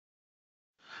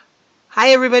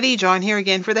Hi everybody, John here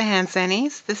again for the Hand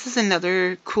Sannies. This is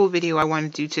another cool video I want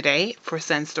to do today for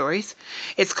Scent Stories.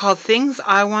 It's called Things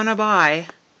I Want to Buy,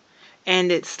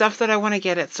 and it's stuff that I want to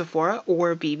get at Sephora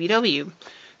or BBW.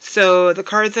 So the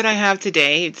cards that I have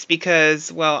today, it's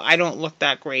because, well, I don't look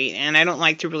that great, and I don't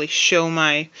like to really show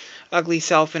my ugly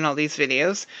self in all these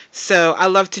videos. So I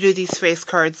love to do these face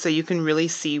cards so you can really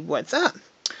see what's up.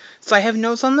 So I have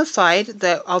notes on the side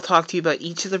that I'll talk to you about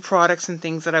each of the products and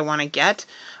things that I want to get.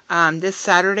 This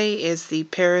Saturday is the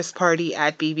Paris party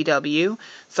at BBW,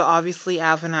 so obviously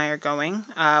Av and I are going.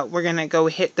 We're going to go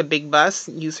hit the big bus,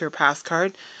 use her pass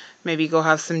card, maybe go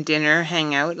have some dinner,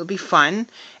 hang out. It'll be fun.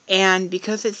 And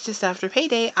because it's just after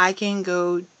payday, I can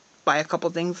go buy a couple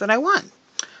things that I want.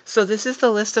 So this is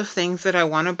the list of things that I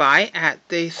want to buy at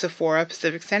the Sephora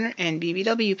Pacific Center and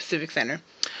BBW Pacific Center.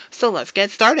 So let's get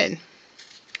started.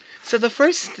 So the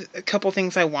first couple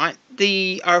things I want,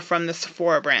 are from the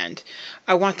Sephora brand.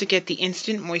 I want to get the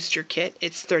Instant Moisture Kit.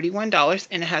 It's $31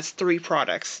 and it has 3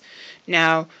 products.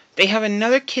 Now, they have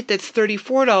another kit that's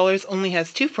 $34, only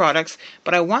has 2 products,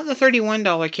 but I want the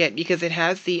 $31 kit because it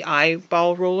has the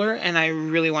eyeball roller and I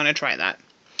really want to try that.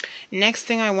 Next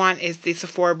thing I want is the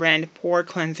Sephora brand Pore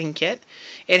Cleansing Kit.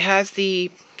 It has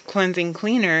the cleansing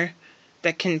cleaner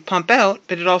that can pump out,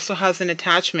 but it also has an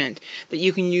attachment that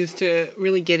you can use to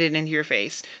really get it into your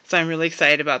face. So I'm really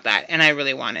excited about that, and I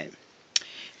really want it.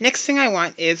 Next thing I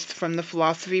want is from the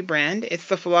Philosophy brand. It's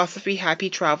the Philosophy Happy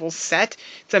Travels set.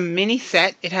 It's a mini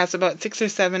set. It has about 6 or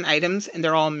 7 items, and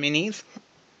they're all minis.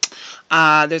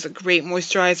 There's a great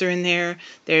moisturizer in there.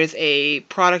 There's a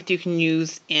product you can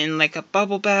use in like a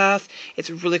bubble bath. It's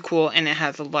really cool, and it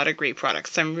has a lot of great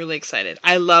products. So I'm really excited.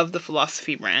 I love the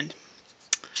Philosophy brand.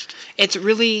 It's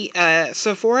really,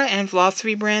 Sephora and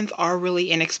Philosophy brands are really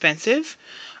inexpensive.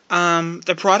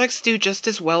 The products do just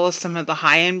as well as some of the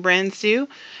high-end brands do.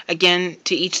 Again,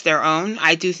 to each their own.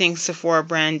 I do think Sephora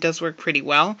brand does work pretty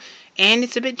well. And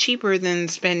it's a bit cheaper than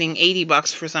spending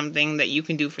 $80 for something that you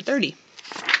can do for $30.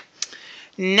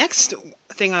 Next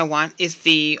thing I want is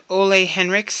the Ole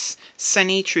Henrik's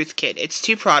Sunny Truth Kit. It's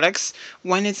 2 products.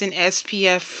 One is an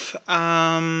SPF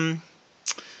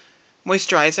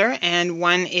moisturizer, and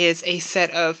one is a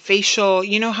set of facial,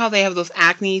 you know how they have those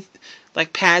acne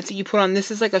like pads that you put on?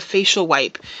 This is like a facial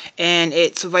wipe, and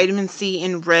it's vitamin C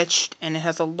enriched, and it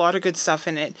has a lot of good stuff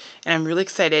in it, and I'm really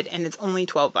excited, and it's only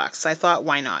 $12, so I thought,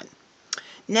 why not?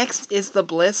 Next is the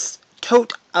Bliss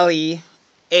Totally,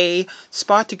 a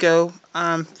spot to go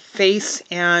face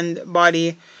and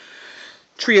body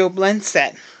trio blend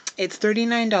set. It's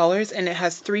 $39 and it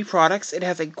has 3 products. It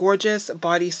has a gorgeous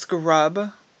body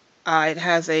scrub. It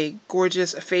has a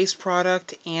gorgeous face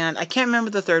product, and I can't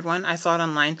remember the third one. I saw it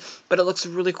online, but it looks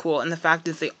really cool, and the fact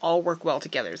is they all work well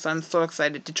together, so I'm so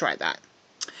excited to try that.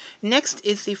 Next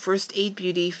is the First Aid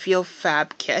Beauty Feel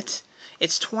Fab Kit.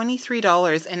 It's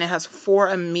 $23, and it has 4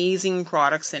 amazing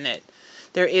products in it.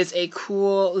 There is a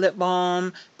cool lip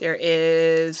balm. There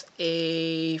is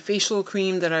a facial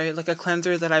cream like a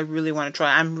cleanser that I really want to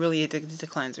try. I'm really addicted to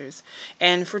cleansers.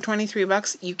 And for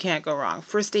 $23, you can't go wrong.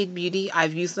 First Aid Beauty,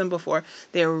 I've used them before.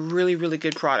 They're really, really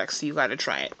good products, so you got to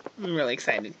try it. I'm really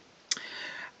excited.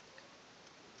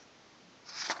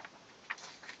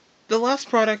 The last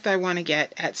product I want to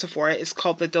get at Sephora is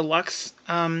called the Deluxe.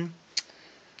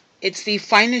 It's the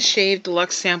Finest Shave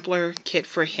Deluxe Sampler Kit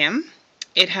for him.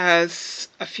 It has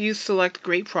a few select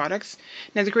great products.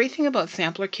 Now, the great thing about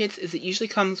sampler kits is it usually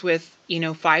comes with,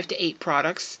 5 to 8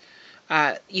 products.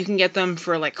 You can get them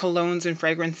for like colognes and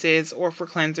fragrances or for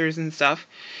cleansers and stuff.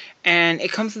 And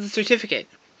it comes with a certificate.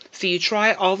 So you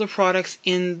try all the products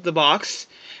in the box,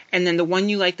 and then the one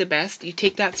you like the best, you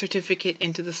take that certificate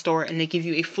into the store and they give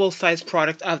you a full-size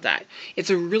product of that.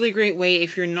 It's a really great way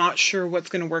if you're not sure what's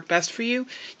going to work best for you.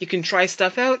 You can try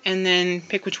stuff out and then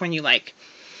pick which one you like.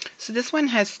 So this one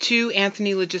has 2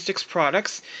 Anthony Logistics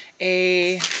products,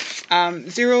 a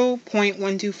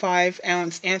 0.125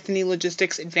 ounce Anthony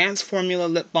Logistics Advanced Formula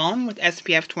Lip Balm with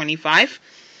SPF 25,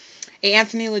 a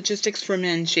Anthony Logistics for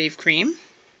Men Shave Cream.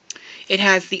 It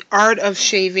has the Art of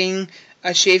Shaving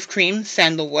Shave Cream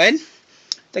Sandalwood,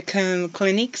 the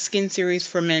Clinique Skin Series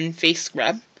for Men Face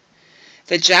Scrub,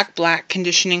 the Jack Black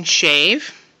Conditioning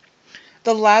Shave,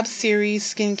 the Lab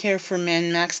Series Skincare for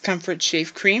Men Max Comfort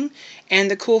Shave Cream, and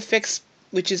the Cool Fix,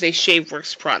 which is a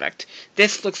ShaveWorks product.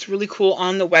 This looks really cool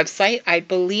on the website. I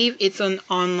believe it's an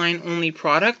online-only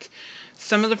product.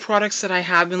 Some of the products that I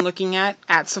have been looking at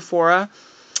Sephora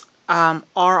are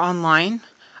online.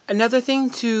 Another thing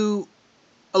to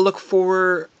look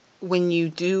for when you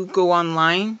do go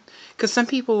online, because some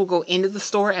people will go into the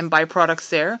store and buy products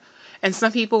there, And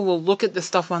some people will look at the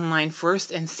stuff online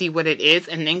first and see what it is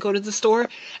and then go to the store.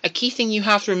 A key thing you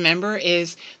have to remember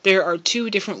is there are 2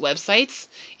 different websites.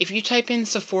 If you type in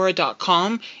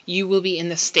sephora.com, you will be in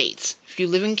the States. If you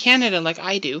live in Canada like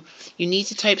I do, you need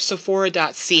to type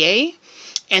sephora.ca,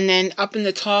 and then up in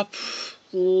the top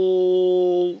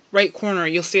right corner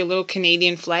you'll see a little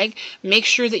Canadian flag. Make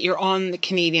sure that you're on the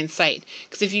Canadian site,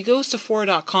 because if you go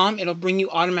sephora.com, it'll bring you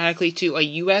automatically to a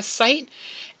US site,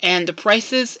 and the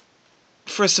prices,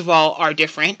 first of all, are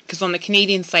different, because on the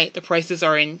Canadian site the prices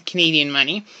are in Canadian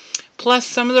money. Plus,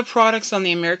 some of the products on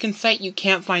the American site you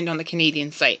can't find on the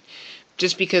Canadian site,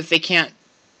 just because they can't,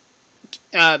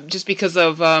 just because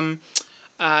of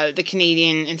the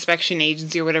Canadian Inspection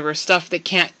Agency or whatever, stuff that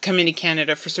can't come into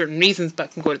Canada for certain reasons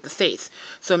but can go to the States.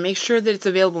 So make sure that it's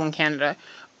available in Canada.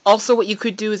 Also, what you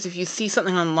could do is if you see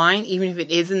something online, even if it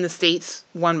is in the States,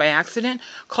 won by accident,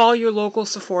 call your local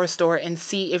Sephora store and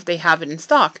see if they have it in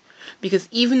stock. Because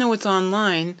even though it's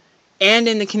online and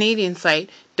in the Canadian site,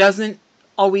 doesn't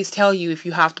always tell you if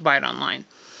you have to buy it online.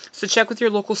 So check with your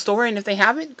local store, and if they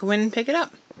have it, go in and pick it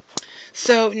up.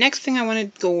 So next thing I want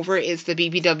to go over is the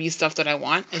BBW stuff that I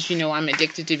want. As you know, I'm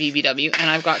addicted to BBW, and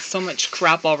I've got so much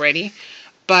crap already.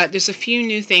 But there's a few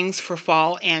new things for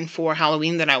fall and for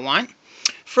Halloween that I want.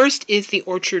 First is the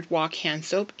Orchard Walk hand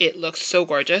soap. It looks so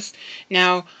gorgeous.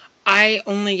 Now, I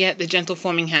only get the gentle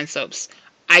foaming hand soaps.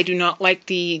 I do not like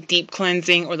the deep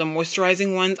cleansing or the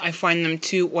moisturizing ones. I find them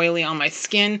too oily on my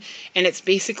skin, and it's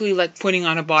basically like putting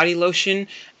on a body lotion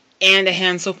and a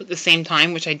hand soap at the same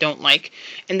time, which I don't like.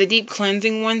 And the deep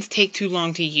cleansing ones take too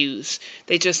long to use.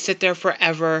 They just sit there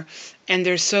forever, and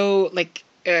they're so like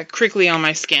crinkly on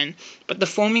my skin. But the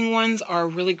foaming ones are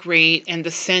really great, and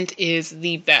the scent is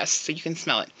the best, so you can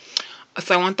smell it.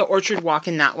 So I want the Orchard Walk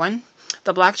in that one.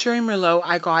 The Black Cherry Merlot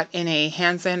I got in a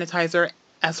hand sanitizer,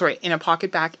 in a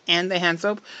pocket bag and the hand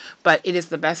soap, but it is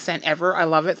the best scent ever. I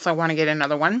love it, so I want to get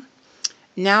another one.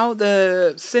 Now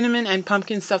the cinnamon and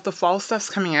pumpkin stuff, the fall stuff's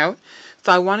coming out.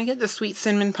 So I want to get the sweet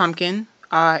cinnamon pumpkin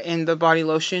in the body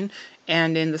lotion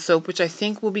and in the soap, which I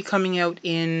think will be coming out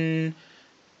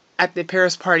at the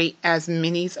Paris party as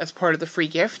minis as part of the free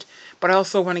gift. But I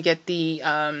also want to get the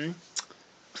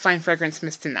fine fragrance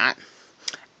mist in that.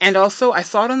 And also, I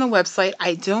saw it on the website.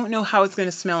 I don't know how it's going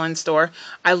to smell in store.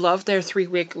 I love their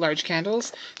 3-wick large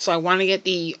candles. So I want to get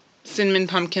the cinnamon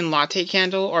pumpkin latte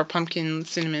candle, or pumpkin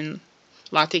cinnamon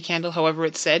latte candle, however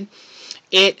it's said.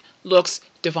 It looks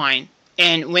divine.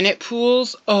 And when it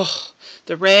pools, oh,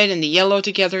 the red and the yellow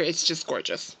together, it's just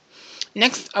gorgeous.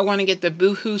 Next, I want to get the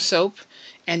Boohoo soap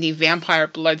and the Vampire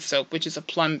Blood soap, which is a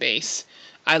plum base.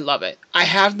 I love it. I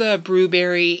have the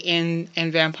Brewberry and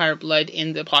Vampire Blood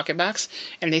in the pocket backs,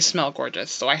 and they smell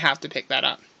gorgeous, so I have to pick that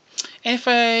up. And if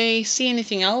I see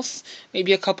anything else,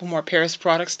 maybe a couple more Paris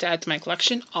products to add to my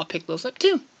collection, I'll pick those up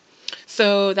too.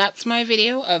 So that's my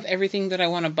video of everything that I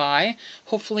want to buy.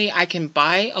 Hopefully I can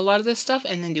buy a lot of this stuff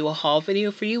and then do a haul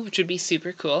video for you, which would be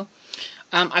super cool.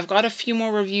 I've got a few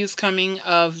more reviews coming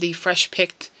of the fresh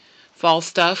picked fall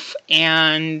stuff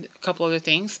and a couple other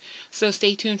things. So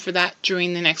stay tuned for that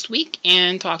during the next week,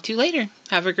 and talk to you later.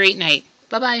 Have a great night.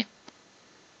 Bye-bye.